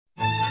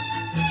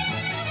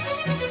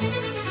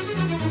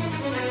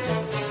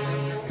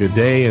Good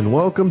day and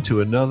welcome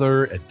to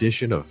another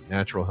edition of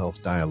Natural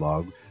Health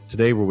Dialogue.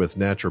 Today we're with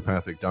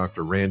naturopathic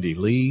Dr. Randy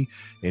Lee,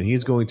 and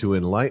he's going to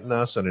enlighten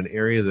us on an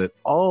area that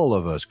all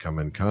of us come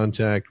in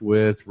contact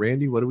with.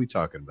 Randy, what are we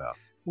talking about?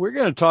 We're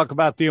going to talk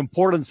about the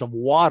importance of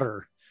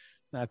water.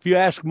 Now, if you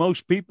ask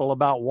most people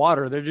about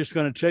water, they're just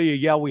going to tell you,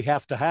 yeah, we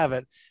have to have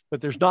it, but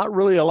there's not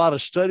really a lot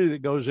of study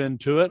that goes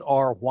into it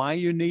or why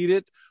you need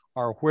it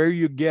or where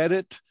you get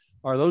it,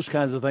 or those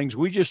kinds of things.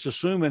 We just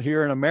assume it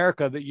here in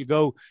America that you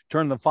go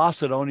turn the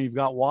faucet on and you've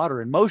got water.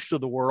 In most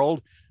of the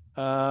world,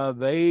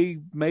 they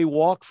may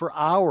walk for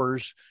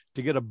hours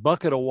to get a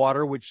bucket of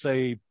water, which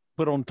they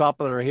put on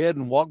top of their head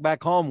and walk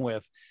back home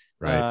with.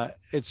 Right.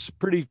 It's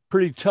pretty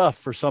tough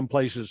for some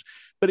places,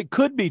 but it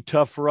could be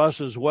tough for us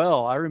as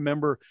well. I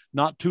remember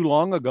not too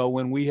long ago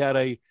when we had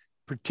a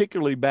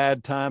particularly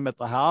bad time at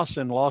the house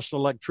and lost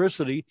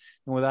electricity,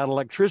 and without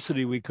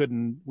electricity we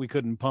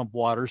couldn't pump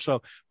water.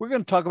 So we're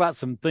going to talk about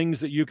some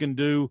things that you can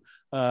do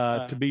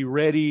to be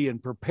ready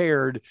and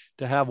prepared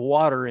to have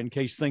water in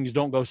case things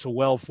don't go so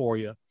well for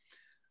you.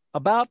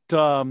 About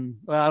I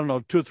don't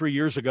know, 2 or 3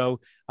 years ago,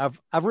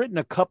 I've written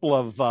a couple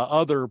of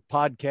other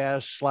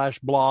podcasts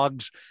 /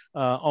 blogs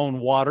on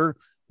water.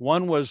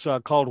 One was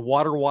called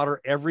Water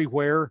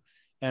Everywhere,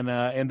 and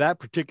in that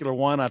particular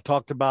one I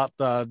talked about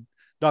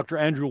Dr.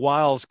 Andrew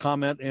Weil's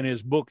comment in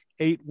his book,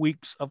 8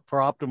 Weeks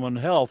for Optimum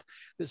Health,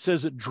 that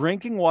says that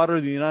drinking water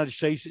in the United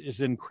States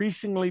is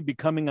increasingly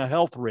becoming a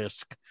health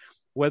risk,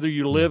 whether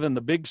you live in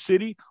the big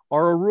city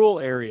or a rural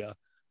area.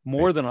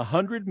 More than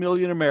 100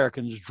 million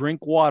Americans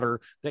drink water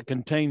that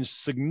contains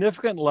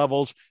significant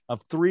levels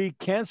of 3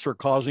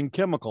 cancer-causing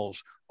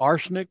chemicals: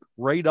 arsenic,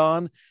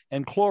 radon,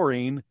 and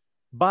chlorine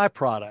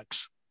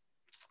byproducts.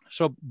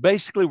 So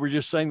basically, we're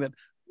just saying that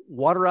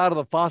water out of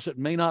the faucet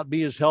may not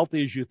be as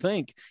healthy as you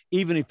think,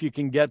 even if you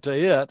can get to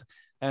it.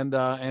 And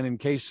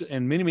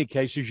in many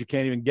cases, you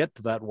can't even get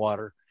to that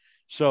water.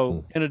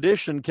 So in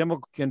addition,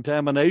 chemical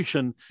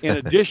contamination, in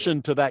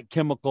addition to that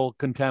chemical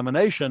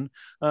contamination,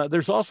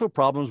 there's also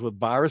problems with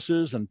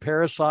viruses and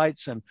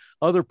parasites and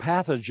other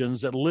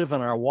pathogens that live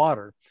in our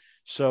water.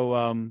 So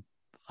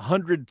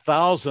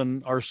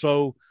 100,000 or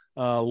so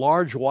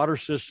large water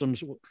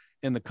systems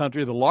in the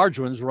country, the large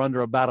ones are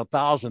under about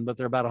 1,000, but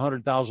they're about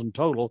 100,000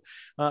 total,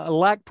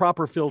 lack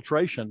proper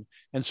filtration.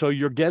 And so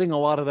you're getting a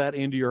lot of that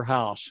into your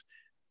house.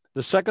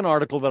 The second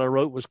article that I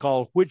wrote was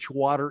called Which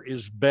Water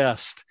is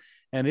Best?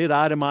 And it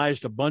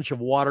itemized a bunch of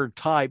water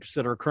types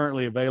that are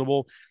currently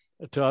available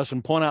to us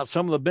and point out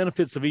some of the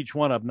benefits of each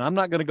one of them. Now, I'm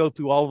not going to go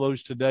through all of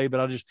those today, but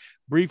I'll just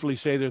briefly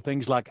say there are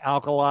things like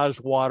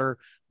alkalized water,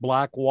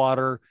 black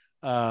water,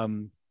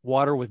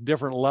 water with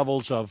different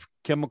levels of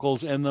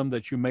chemicals in them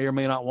that you may or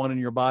may not want in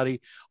your body,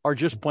 or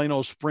just plain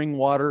old spring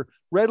water,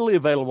 readily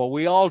available.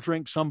 We all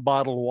drink some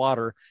bottled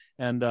water,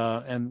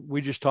 and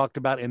we just talked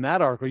about in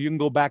that article. You can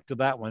go back to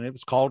that one. It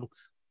was called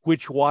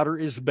Which Water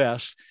is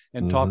Best,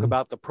 and talk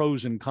about the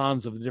pros and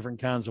cons of the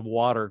different kinds of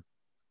water.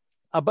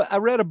 But I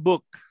read a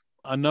book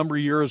a number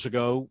of years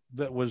ago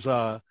that was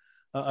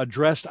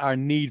addressed our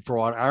need for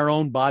water, our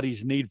own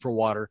body's need for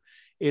water.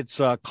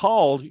 It's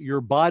called Your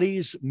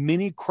Body's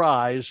Many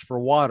Cries for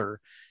Water,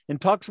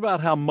 and talks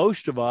about how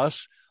most of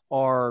us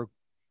are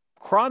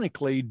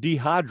chronically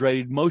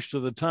dehydrated most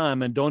of the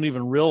time and don't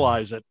even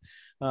realize it.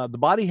 The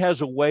body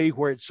has a way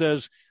where it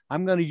says,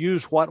 I'm going to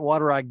use what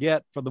water I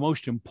get for the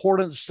most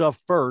important stuff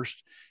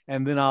first,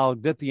 and then I'll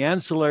get the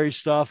ancillary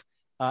stuff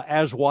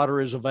as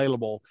water is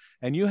available.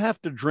 And you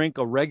have to drink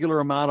a regular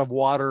amount of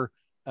water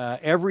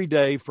every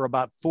day for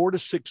about 4 to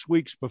 6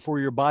 weeks before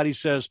your body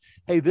says,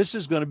 hey, this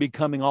is going to be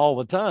coming all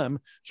the time.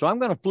 So I'm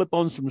going to flip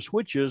on some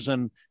switches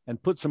and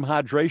put some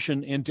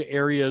hydration into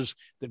areas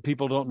that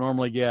people don't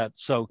normally get.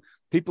 So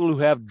people who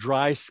have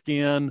dry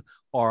skin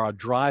or a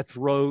dry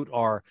throat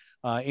or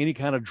any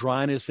kind of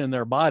dryness in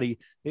their body,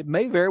 it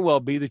may very well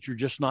be that you're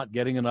just not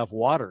getting enough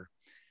water.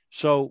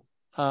 So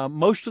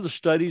most of the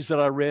studies that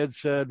I read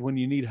said when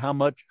you need how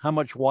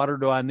much water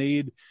do I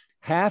need?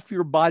 Half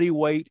your body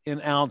weight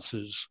in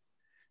ounces.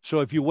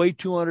 So if you weigh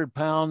 200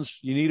 pounds,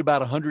 you need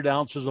about 100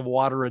 ounces of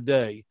water a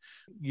day.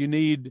 You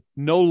need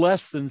no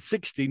less than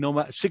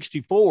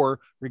 64,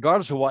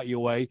 regardless of what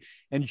you weigh.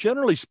 And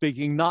generally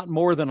speaking, not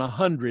more than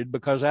 100,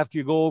 because after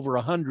you go over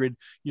 100,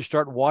 you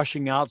start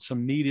washing out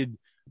some needed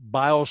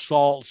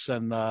biosalts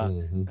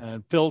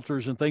and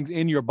filters and things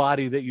in your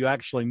body that you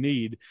actually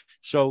need.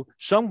 So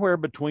somewhere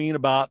between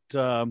about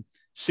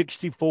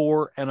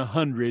 64 and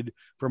 100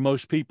 for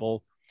most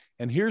people.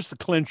 And here's the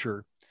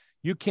clincher.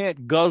 You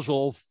can't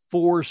guzzle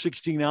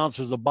 16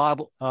 ounces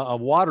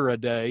of water a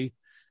day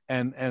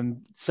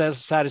and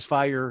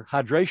satisfy your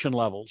hydration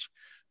levels.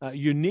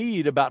 You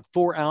need about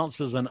 4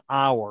 ounces an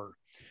hour.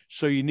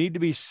 So you need to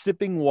be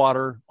sipping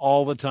water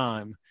all the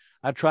time.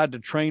 I tried to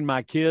train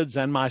my kids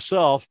and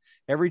myself.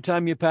 Every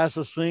time you pass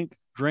a sink,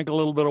 drink a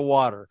little bit of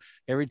water.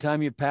 Every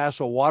time you pass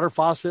a water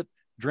faucet,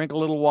 drink a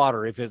little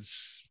water if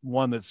it's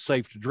one that's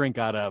safe to drink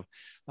out of.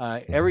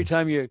 Every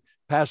time you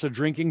pass a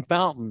drinking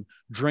fountain,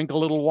 drink a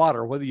little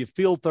water, whether you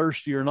feel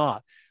thirsty or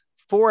not.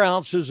 4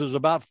 ounces is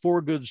about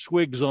 4 good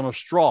swigs on a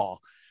straw.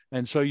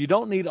 And so you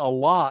don't need a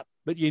lot,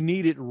 but you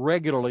need it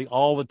regularly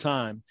all the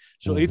time.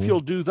 So if Mm-hmm.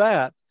 you'll do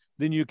that,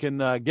 then you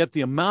can get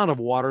the amount of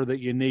water that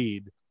you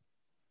need.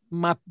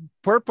 My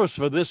purpose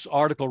for this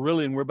article,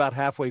 really, and we're about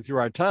halfway through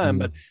our time,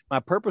 but my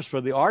purpose for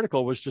the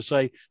article was to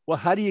say, well,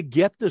 how do you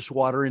get this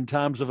water in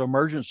times of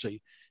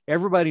emergency?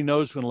 Everybody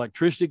knows when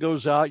electricity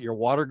goes out, your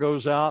water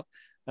goes out.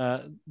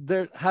 How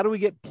do we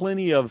get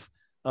plenty of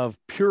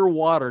pure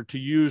water to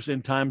use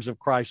in times of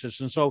crisis?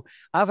 And so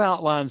I've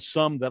outlined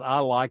some that I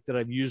like that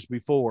I've used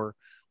before.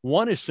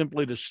 One is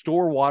simply to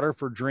store water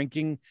for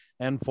drinking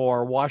and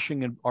for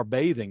washing or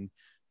bathing.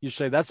 You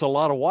say that's a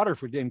lot of water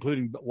for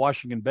including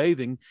washing and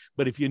bathing.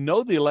 But if you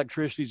know the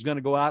electricity is going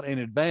to go out in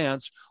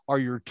advance, or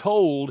you're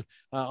told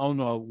on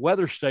a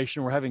weather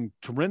station we're having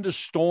horrendous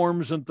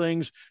storms and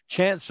things,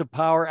 chance of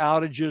power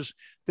outages,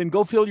 then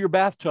go fill your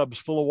bathtubs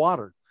full of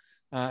water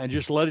and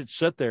just let it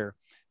sit there.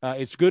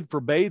 It's good for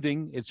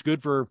bathing. It's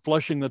good for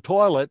flushing the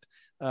toilet.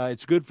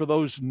 It's good for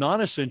those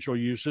non-essential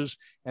uses.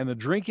 And the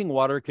drinking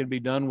water can be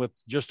done with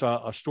just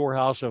a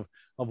storehouse of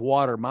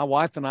water. My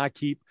wife and I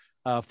keep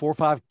 4 or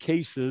 5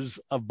 cases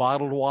of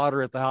bottled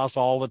water at the house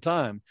all the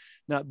time.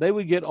 Now, they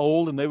would get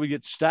old and they would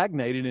get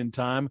stagnated in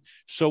time,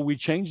 so we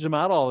change them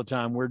out all the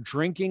time. We're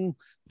drinking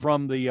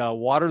from the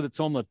water that's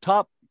on the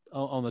top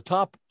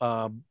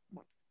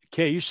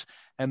case,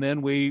 and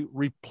then we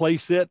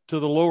replace it to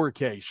the lower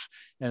case.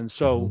 And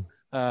so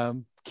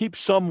keep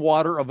some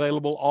water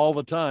available all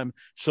the time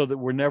so that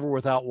we're never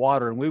without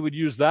water. And we would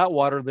use that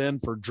water then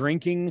for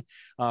drinking,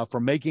 for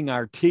making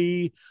our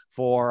tea,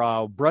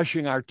 for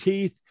brushing our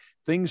teeth,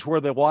 things where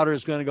the water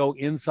is going to go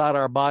inside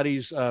our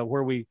bodies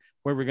where we're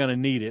going to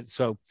need it.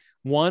 So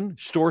one,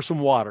 store some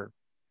water.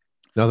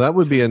 Now that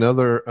would be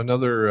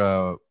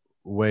another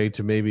way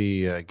to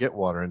maybe get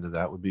water into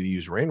that would be to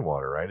use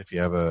rainwater, right? If you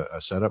have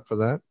a setup for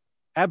that.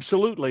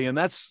 Absolutely. And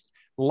that's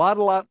a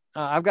lot.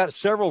 I've got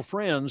several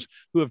friends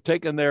who have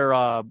taken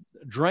their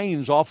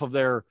drains off of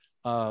their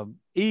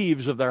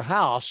eaves of their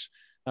house,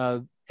 and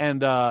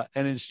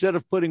instead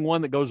of putting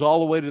one that goes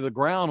all the way to the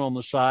ground on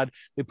the side,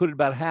 they put it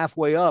about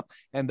halfway up,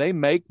 and they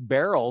make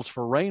barrels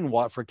for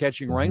rainwater, for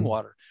catching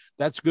rainwater.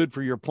 That's good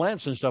for your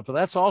plants and stuff, but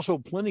that's also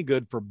plenty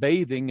good for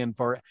bathing and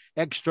for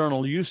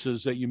external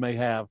uses that you may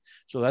have.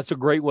 So that's a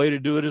great way to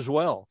do it as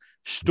well.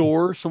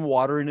 Store some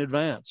water in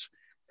advance.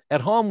 At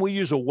home, we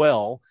use a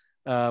well.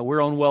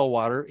 We're on well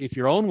water. If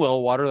you're on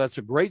well water, that's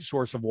a great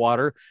source of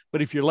water.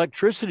 But if your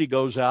electricity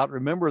goes out,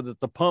 remember that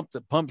the pump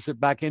that pumps it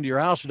back into your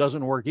house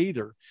doesn't work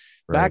either.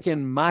 Right. Back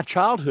in my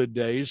childhood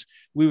days,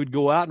 we would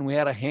go out and we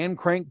had a hand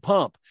crank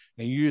pump,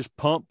 and you just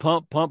pump.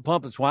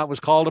 That's why it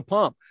was called a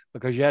pump,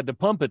 because you had to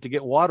pump it to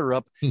get water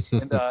up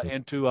and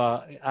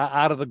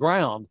out of the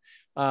ground.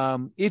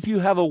 If you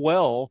have a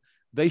well,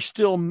 they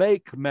still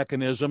make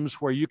mechanisms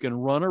where you can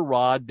run a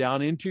rod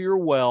down into your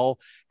well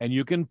and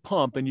you can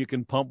pump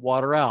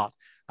water out.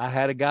 I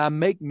had a guy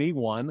make me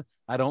one.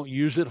 I don't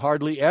use it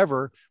hardly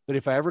ever, but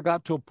if I ever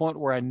got to a point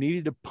where I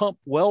needed to pump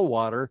well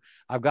water,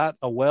 I've got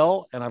a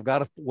well and I've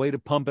got a way to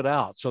pump it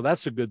out. So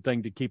that's a good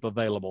thing to keep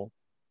available.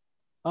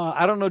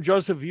 I don't know,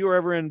 Joseph, if you were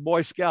ever in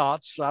Boy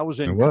Scouts. I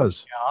was in Cub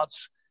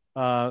Scouts.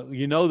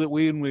 You know that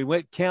when we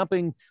went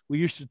camping, we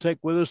used to take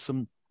with us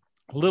some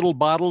little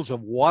bottles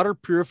of water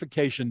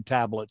purification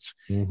tablets.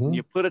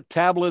 You put a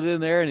tablet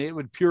in there and it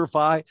would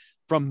purify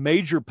from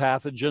major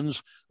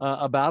pathogens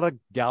about a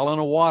gallon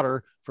of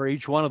water for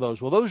each one of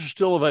those. Well, those are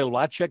still available.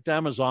 I checked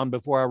Amazon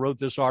before I wrote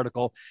this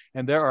article,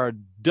 and there are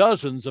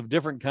dozens of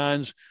different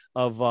kinds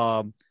of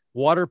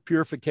water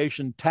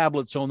purification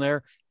tablets on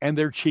there, and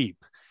they're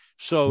cheap.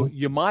 So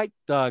you might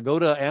go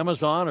to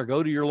Amazon or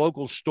go to your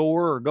local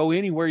store or go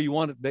anywhere you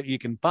want it, that you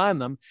can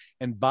find them,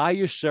 and buy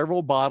you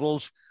several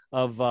bottles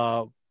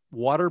of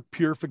water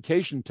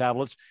purification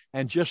tablets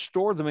and just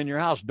store them in your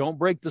house. Don't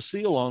break the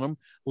seal on them.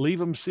 Leave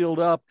them sealed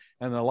up,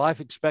 and the life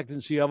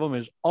expectancy of them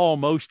is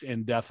almost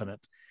indefinite.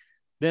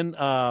 Then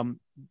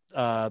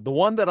the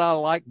one that I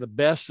like the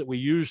best that we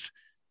used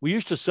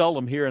to sell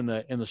them here in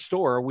the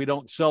store. We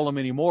don't sell them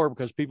anymore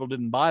because people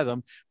didn't buy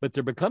them, but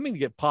they're becoming to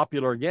get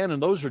popular again.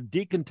 And those are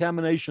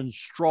decontamination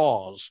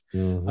straws,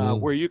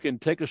 where you can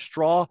take a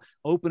straw,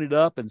 open it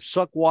up, and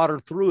suck water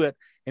through it,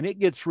 and it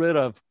gets rid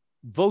of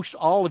most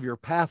all of your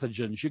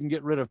pathogens. You can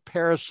get rid of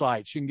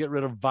parasites. You can get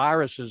rid of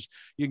viruses.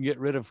 You can get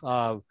rid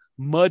of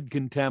mud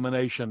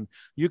contamination.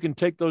 You can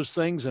take those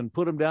things and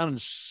put them down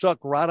and suck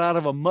right out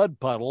of a mud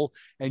puddle,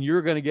 and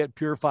you're going to get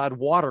purified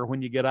water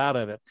when you get out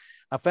of it.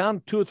 I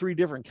found 2 or 3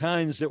 different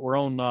kinds that were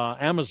on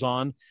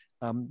Amazon.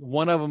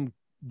 One of them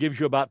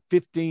gives you about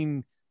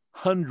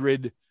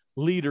 1,500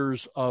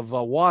 liters of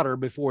water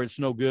before it's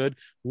no good.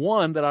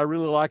 One that I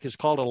really like is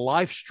called a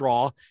Life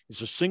Straw.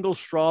 It's a single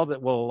straw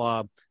that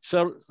will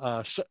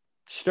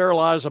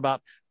sterilize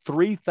about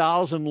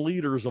 3,000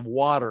 liters of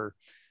water,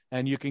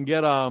 and you can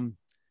get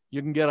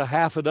a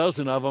half a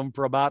dozen of them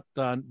for about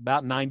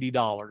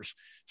 $90.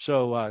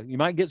 So you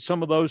might get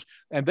some of those,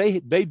 and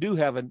they do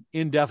have an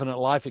indefinite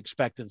life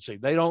expectancy.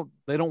 They don't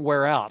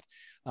wear out.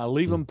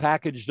 Leave them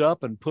packaged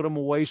up and put them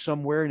away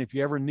somewhere. And if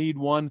you ever need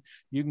one,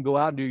 you can go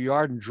out into your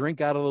yard and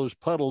drink out of those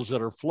puddles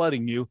that are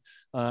flooding you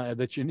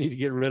that you need to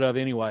get rid of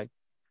anyway.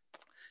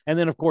 And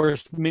then, of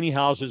course, many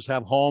houses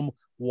have home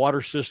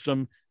water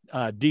system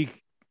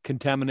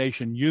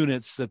decontamination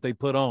units that they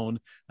put on.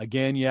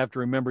 Again, you have to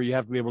remember you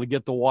have to be able to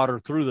get the water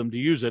through them to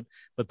use it,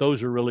 but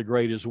those are really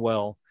great as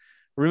well.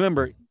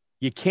 Remember,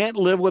 you can't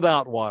live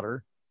without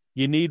water.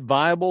 You need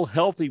viable,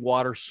 healthy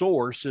water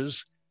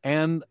sources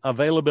and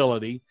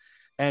availability,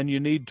 and you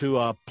need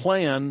to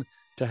plan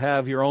to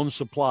have your own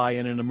supply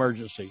in an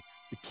emergency.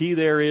 The key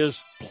there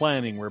is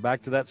planning. We're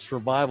back to that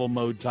survival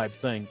mode type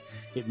thing.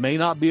 It may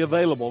not be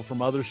available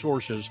from other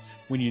sources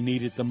when you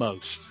need it the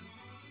most.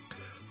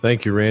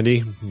 Thank you,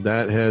 Randy.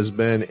 That has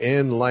been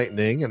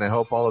enlightening, and I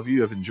hope all of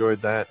you have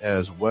enjoyed that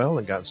as well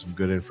and got some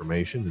good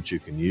information that you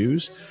can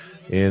use.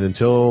 And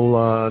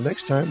until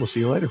next time, we'll see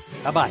you later.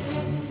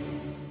 Bye-bye.